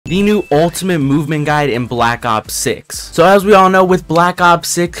the new ultimate movement guide in Black Ops 6. So as we all know, with Black Ops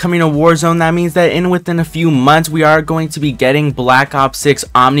 6 coming to Warzone, that means that within a few months we are going to be getting Black Ops 6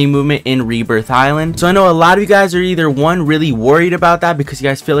 Omni movement in Rebirth Island. So I know a lot of you guys are either one, really worried about that because you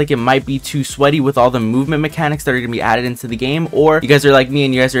guys feel like it might be too sweaty with all the movement mechanics that are going to be added into the game, or you guys are like me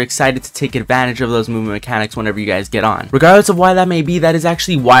and you guys are excited to take advantage of those movement mechanics whenever you guys get on. Regardless of why that may be, that is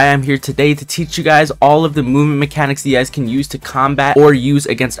actually why I'm here today, to teach you guys all of the movement mechanics that you guys can use to combat or use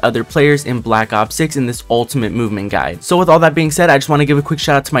against other players in Black Ops 6 in this ultimate movement guide. So with all that being said, I just want to give a quick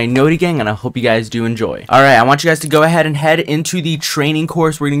shout out to my Noti gang, and I hope you guys do enjoy. Alright, I want you guys to go ahead and head into the training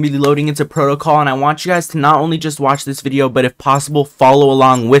course. We're going to be loading into protocol, and I want you guys to not only just watch this video, but if possible, follow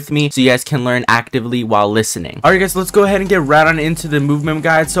along with me so you guys can learn actively while listening. Alright guys, let's go ahead and get right on into the movement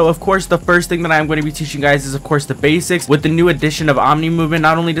guide. So of course, the first thing that I'm going to be teaching you guys is of course the basics. With the new addition of Omni movement,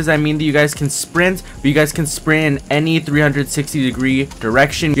 not only does that mean that you guys can sprint, but you guys can sprint in any 360-degree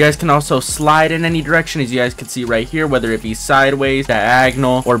direction. You guys can also slide in any direction, as you guys can see right here, whether it be sideways,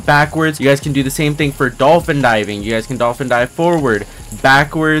 diagonal, or backwards. You guys can do the same thing for dolphin diving. You guys can dolphin dive forward,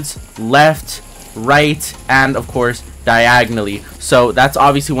 backwards, left, right, and of course diagonally. So that's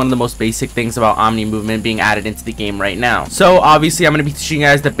obviously one of the most basic things about Omni movement being added into the game right now. So obviously I'm going to be teaching you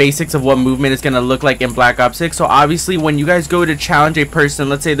guys the basics of what movement is going to look like in Black Ops 6. So obviously when you guys go to challenge a person,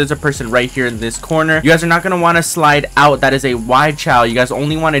 let's say there's a person right here in this corner, you guys are not going to want to slide out. That is a wide chow. You guys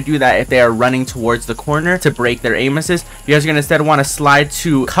only want to do that if they are running towards the corner to break their aim assist. You guys are going to instead want to slide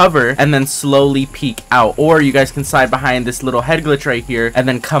to cover and then slowly peek out, or you guys can slide behind this little head glitch right here and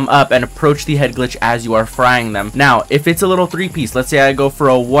then come up and approach the head glitch as you are frying them. Now if it's a little three-piece, let's say I go for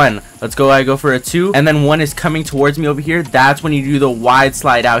a 1, I go for a 2, and then 1 is coming towards me over here, that's when you do the wide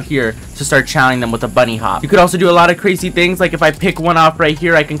slide out here to start chowing them with a bunny hop. You could also do a lot of crazy things, like if I pick one off right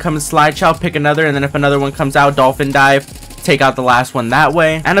here, I can come and slide chow, pick another, and then if another one comes out, dolphin dive, take out the last one that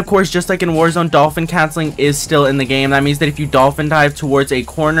way. And of course, just like in Warzone, dolphin canceling is still in the game. That means that if you dolphin dive towards a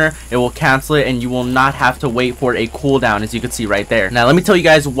corner, it will cancel it and you will not have to wait for a cooldown, as you can see right there. Now let me tell you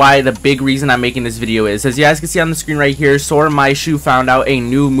guys why the big reason I'm making this video is, as you guys can see on the screen right here, Sora Maishu found out a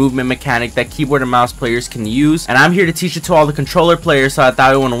new movement mechanic that keyboard and mouse players can use, and I'm here to teach it to all the controller players so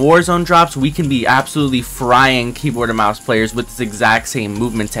that way when Warzone drops, we can be absolutely frying keyboard and mouse players with this exact same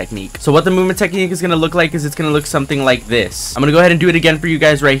movement technique. So what the movement technique is going to look like is it's going to look something like this. I'm gonna go ahead and do it again for you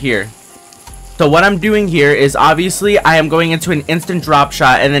guys right here. So what I'm doing here is obviously I am going into an instant drop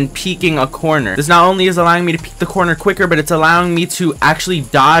shot and then peeking a corner. This not only is allowing me to peek the corner quicker, but it's allowing me to actually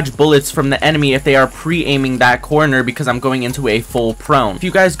dodge bullets from the enemy if they are pre-aiming that corner, because I'm going into a full prone. If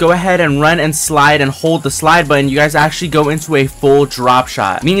you guys go ahead and run and slide and hold the slide button, you guys actually go into a full drop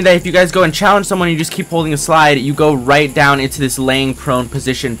shot, meaning that if you guys go and challenge someone and you just keep holding a slide, you go right down into this laying prone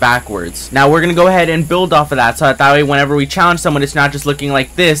position backwards. Now we're gonna go ahead and build off of that so that way whenever we challenge someone, it's not just looking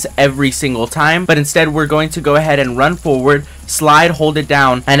like this every single time, but instead we're going to go ahead and run forward, slide, hold it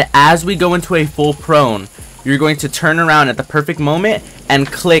down, and as we go into a full prone, you're going to turn around at the perfect moment and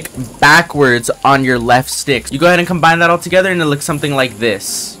click backwards on your left stick. You go ahead and combine that all together and it looks something like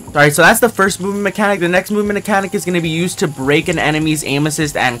this. Alright, so that's the first movement mechanic. The next movement mechanic is going to be used to break an enemy's aim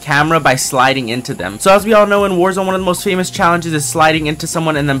assist and camera by sliding into them. So as we all know, in Warzone, one of the most famous challenges is sliding into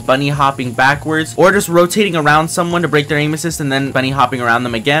someone and then bunny hopping backwards, or just rotating around someone to break their aim assist and then bunny hopping around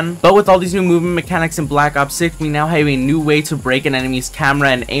them again. But with all these new movement mechanics in Black Ops 6, we now have a new way to break an enemy's camera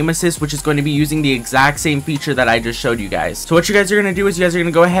and aim assist, which is going to be using the exact same feature that I just showed you guys. So what you guys are going to do is you guys are going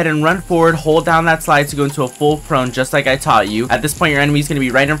to go ahead and run forward, hold down that slide to go into a full prone, just like I taught you. At this point, your enemy is going to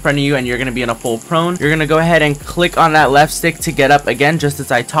be right in front of you and you're going to be in a full prone. You're going to go ahead and click on that left stick to get up again, just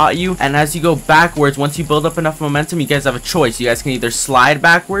as I taught you. And as you go backwards, once you build up enough momentum, you guys have a choice. You guys can either slide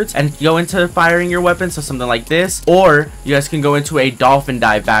backwards and go into firing your weapon, so something like this, or you guys can go into a dolphin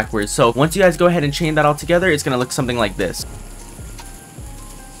dive backwards. So once you guys go ahead and chain that all together, it's going to look something like this.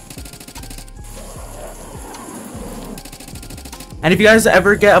 And if you guys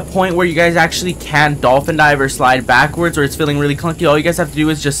ever get a point where you guys actually can't dolphin dive or slide backwards, or it's feeling really clunky, all you guys have to do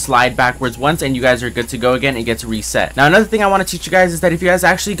is just slide backwards once and you guys are good to go again. It gets reset. Now another thing I want to teach you guys is that if you guys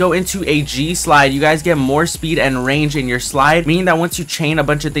actually go into a G slide, you guys get more speed and range in your slide, meaning that once you chain a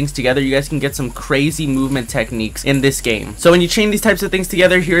bunch of things together, you guys can get some crazy movement techniques in this game. So when you chain these types of things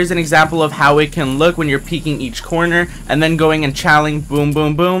together, here's an example of how it can look when you're peeking each corner and then going and chowing, boom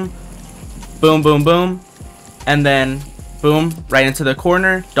boom boom, boom boom boom, and then Boom, right into the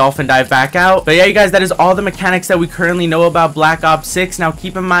corner, dolphin dive back out. But yeah, you guys, that is all the mechanics that we currently know about Black Ops 6. Now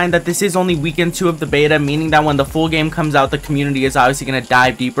keep in mind that this is only weekend 2 of the beta, meaning that when the full game comes out, the community is obviously going to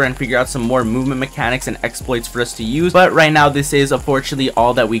dive deeper and figure out some more movement mechanics and exploits for us to use. But right now, this is unfortunately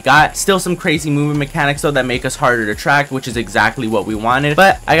all that we got. Still some crazy movement mechanics though that make us harder to track, which is exactly what we wanted.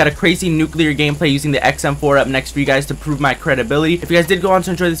 But I got a crazy nuclear gameplay using the XM4 up next for you guys to prove my credibility. If you guys did go on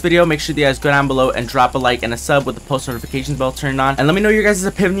to enjoy this video, make sure you guys go down below and drop a like and a sub with the post notifications bell turned on, and let me know your guys'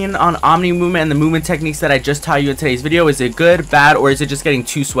 opinion on Omni movement and the movement techniques that I just taught you in today's video. Is it good, bad, or is it just getting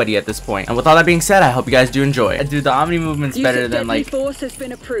too sweaty at this point? And with all that being said, I hope you guys do enjoy. Dude, the Omni movement's better than like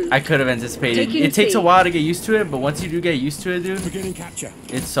I could have anticipated. It takes a while to get used to it, but once you do get used to it, dude,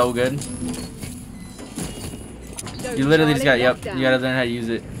 it's so good. You literally just got, you gotta learn how to use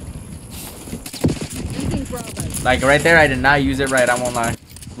it. Like right there, I did not use it right, I won't lie.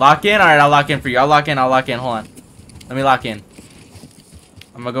 Lock in? Alright, I'll lock in for you. I'll lock in, hold on. Let me lock in.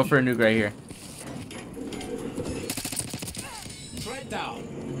 I'm gonna go for a nuke right here. Threat down.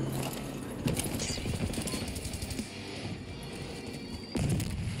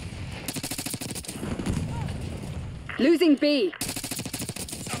 Losing B.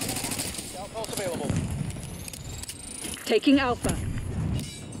 Pulse available. Taking Alpha.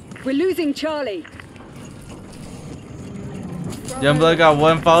 We're losing Charlie. Youngblood got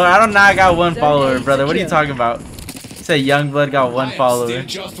 1 follower. I don't know. I got 1 follower, brother. What are you talking about? Say Youngblood got 1 follower.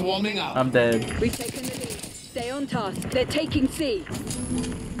 Just warming up. I'm dead. We've taken the lead. Stay on task. They're taking C.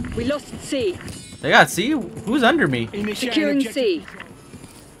 We lost C. They got C? Who's under me? Securing C.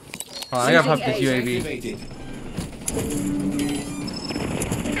 Hold on, I gotta pop this UAV.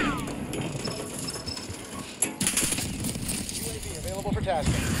 Available for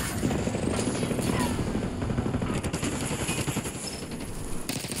tasking.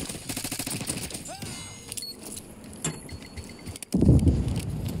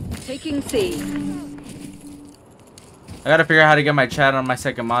 Taking C. I gotta figure out how to get my chat on my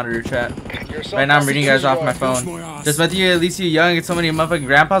second monitor chat. Right now I'm reading you guys off my phone. Just met you, at least you young, and so many motherfucking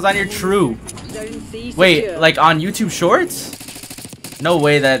grandpas on your true. Wait, like on YouTube Shorts? No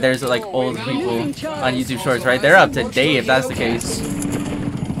way that there's like old people on YouTube Shorts, right? They're up to date if that's the case.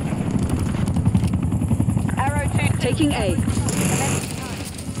 Taking A.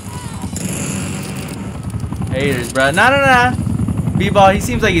 Haters, bro. Nah. B-Ball, he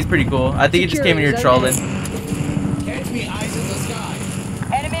seems like he's pretty cool. I think he just came in here trolling. Catch me, eyes in the sky.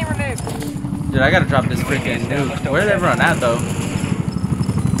 Enemy removed. Dude, I gotta drop this freaking nuke. Where's everyone at, though?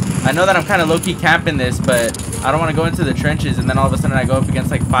 I know that I'm kind of low-key camping this, but I don't want to go into the trenches, and then all of a sudden I go up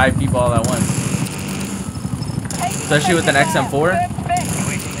against like 5 people all at once. Especially with an XM4.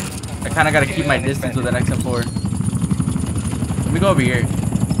 I kind of gotta keep my distance with an XM4. Let me go over here.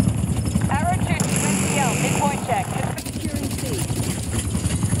 Arrow 2 to NCL. Midpoint check.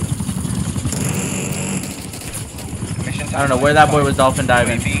 I don't know where that boy was dolphin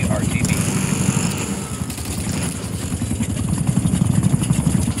diving. Charlie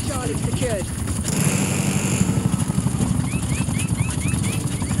secured.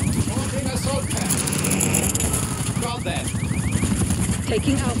 Got that.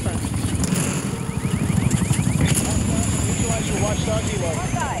 Taking Alpha. Utilize your watchdog helo.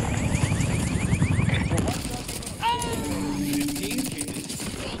 15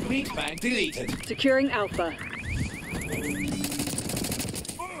 kills. Meat bag deleted. Securing Alpha.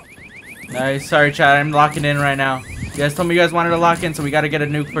 Nice, sorry chat, I'm locking in right now. You guys told me you guys wanted to lock in, so we gotta get a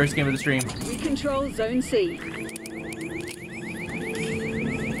nuke first game of the stream. We control Zone C.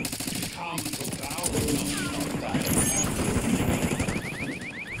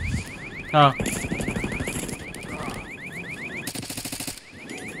 Oh.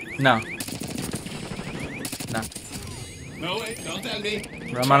 No. No. No, wait, don't tell me.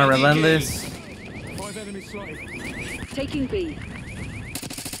 I'm on a relentless. Taking B.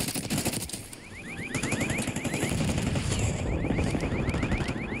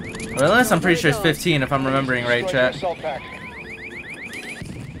 Relentless, I'm pretty sure it's 15 if I'm remembering right, chat.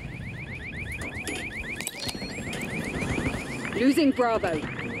 Losing Bravo.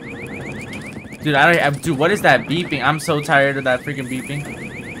 Dude, dude, what is that beeping? I'm so tired of that freaking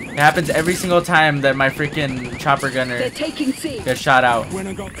beeping. It happens every single time that my freaking chopper gunner gets shot out.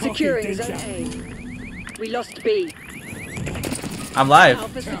 Securing Zone A. We lost B. I'm live.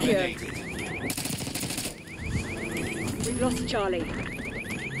 Alpha secure. We've lost Charlie.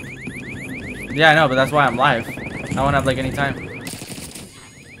 Yeah, I know, but that's why I'm live. I won't have like any time.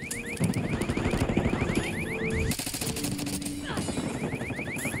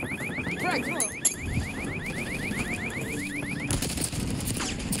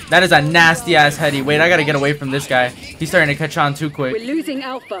 That is a nasty ass heady. Wait, I gotta get away from this guy. He's starting to catch on too quick. We're losing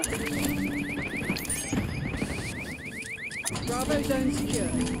Alpha. Bravo zone secure.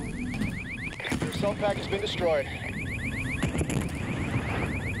 Your assault pack has been destroyed.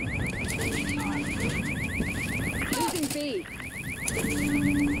 Losing B.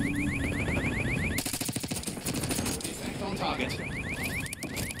 Effect on target.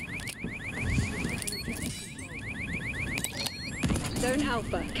 Zone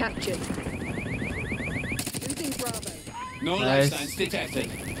Alpha captured. Losing Bravo. No Nice. life signs detected.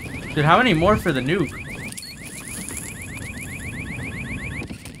 Dude, how many more for the nuke?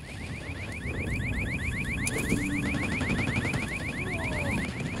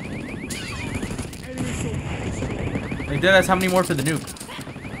 Like, that's how many more for the nuke?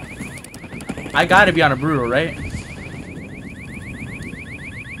 I gotta be on a brutal, right?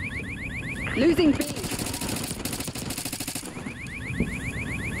 Losing B.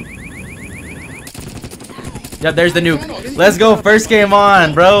 Yep, there's the nuke. Let's go, first game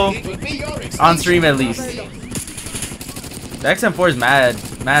on, bro. It would be your On stream at Bravo least. lost. The XM4 is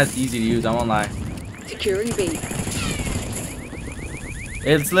mad easy to use, I won't lie. Securing B.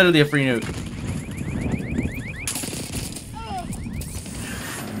 It's literally a free nuke.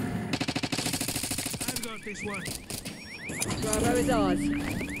 I've got this one. Bravo is ours.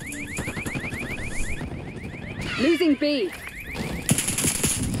 Losing B.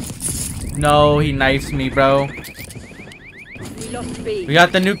 No, he knifes me, bro. We lost B. We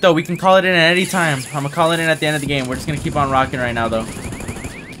got the nuke though. We can call it in at any time. I'm gonna call it in at the end of the game. We're just gonna keep on rocking right now though.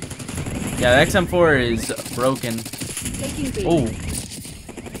 Yeah, the XM4 is broken. Taking B. Oh,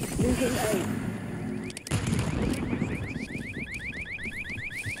 Losing A.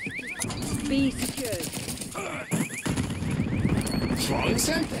 B secured. Throwing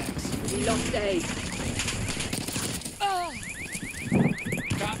Semtex. We lost A.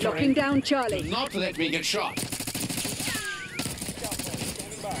 Capturing. Locking down Do Charlie. not let me get shot.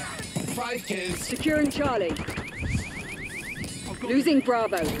 5 kills. Securing Charlie. Losing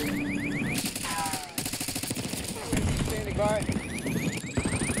Bravo. Standing by.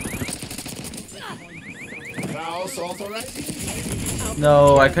 Kraus authorized.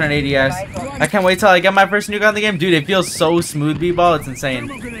 no, I couldn't ADS. I can't wait till I get my first nuke on the game. Dude, it feels so smooth, B-ball. It's insane.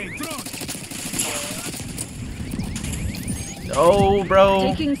 Thermal grenade thrown. Oh, bro.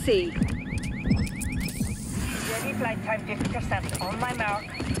 Taking C. Ready flight time 50% on my mark.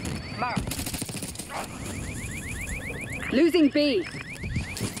 Mark. Losing B.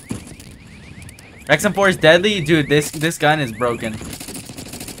 XM4 is deadly. Dude, this gun is broken.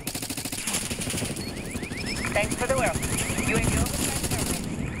 Thanks for the work. You and you.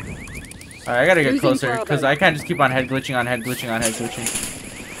 Alright, I gotta get Losing closer Bravo. because I can't just keep on head glitching on head glitching on head glitching.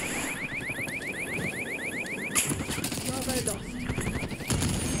 Bravo lost.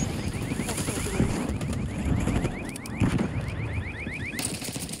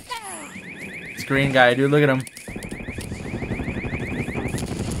 This green guy, dude, look at him.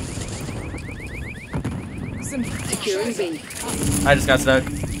 Securing B. I just got stuck.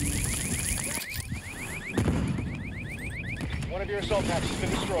 One of your assault packs has been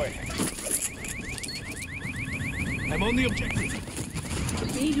destroyed. I'm on the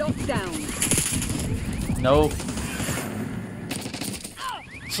objective. B locked down. Nope.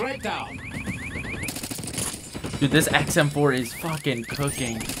 Threat down. Dude, this XM4 is fucking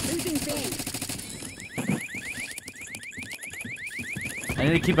cooking. Losing B. I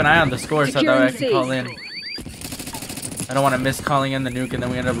need to keep an eye on the score so that way I can Securing call C. in. I don't want to miss calling in the nuke and then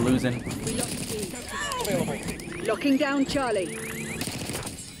we end up losing. We lost B. Available. Locking down Charlie.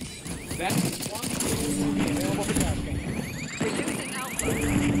 That's one available for tasking. Reducing Alpha.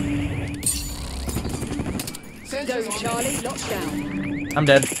 Sensors Zone on. Charlie locked down. I'm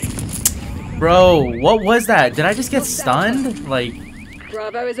dead. Bro, what was that? Did I just get stunned? Like,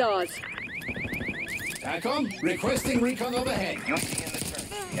 Bravo is ours. TACOM, requesting recon overhead. You see in the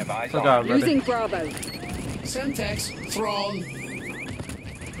turn. Have eyes fuck on. off, brother. Losing Bravo. Semtex, thrown.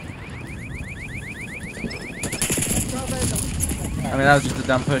 Bravo lost. I mean, that was just a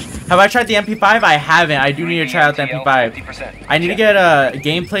dumb push. Have I tried the MP5? I haven't. I do need to try out the MP5. 50%. I need to get a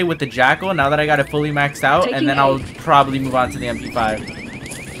gameplay with the Jackal now that I got it fully maxed out, and then I'll probably move on to the MP5.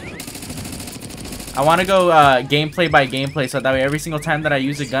 I want to go gameplay by gameplay, so that way every single time that I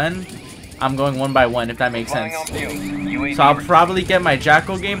use a gun, I'm going one by one, if that makes Flying sense. off fumes. UAV So I'll probably get my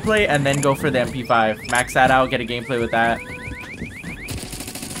Jackal gameplay and then go for the MP5. Max that out, get a gameplay with that.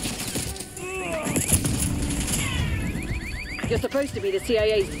 You're supposed to be the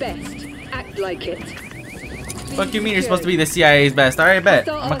CIA's best. Act like it. Fuck you mean you're supposed to be the CIA's best? Alright, bet.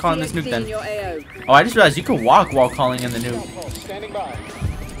 I'm gonna call in this nuke In then. your AO. Oh, I just realized you can walk while calling in the nuke. Pulse, standing by.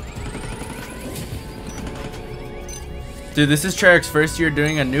 Dude, this is Treyarch's first year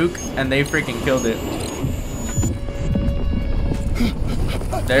doing a nuke, and they freaking killed it.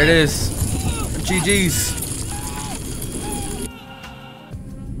 There it is. GG's.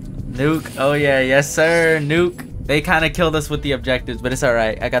 Nuke. Oh yeah, yes sir. Nuke. They kind of killed us with the objectives, but it's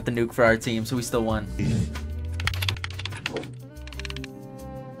alright. I got the nuke for our team, so we still won.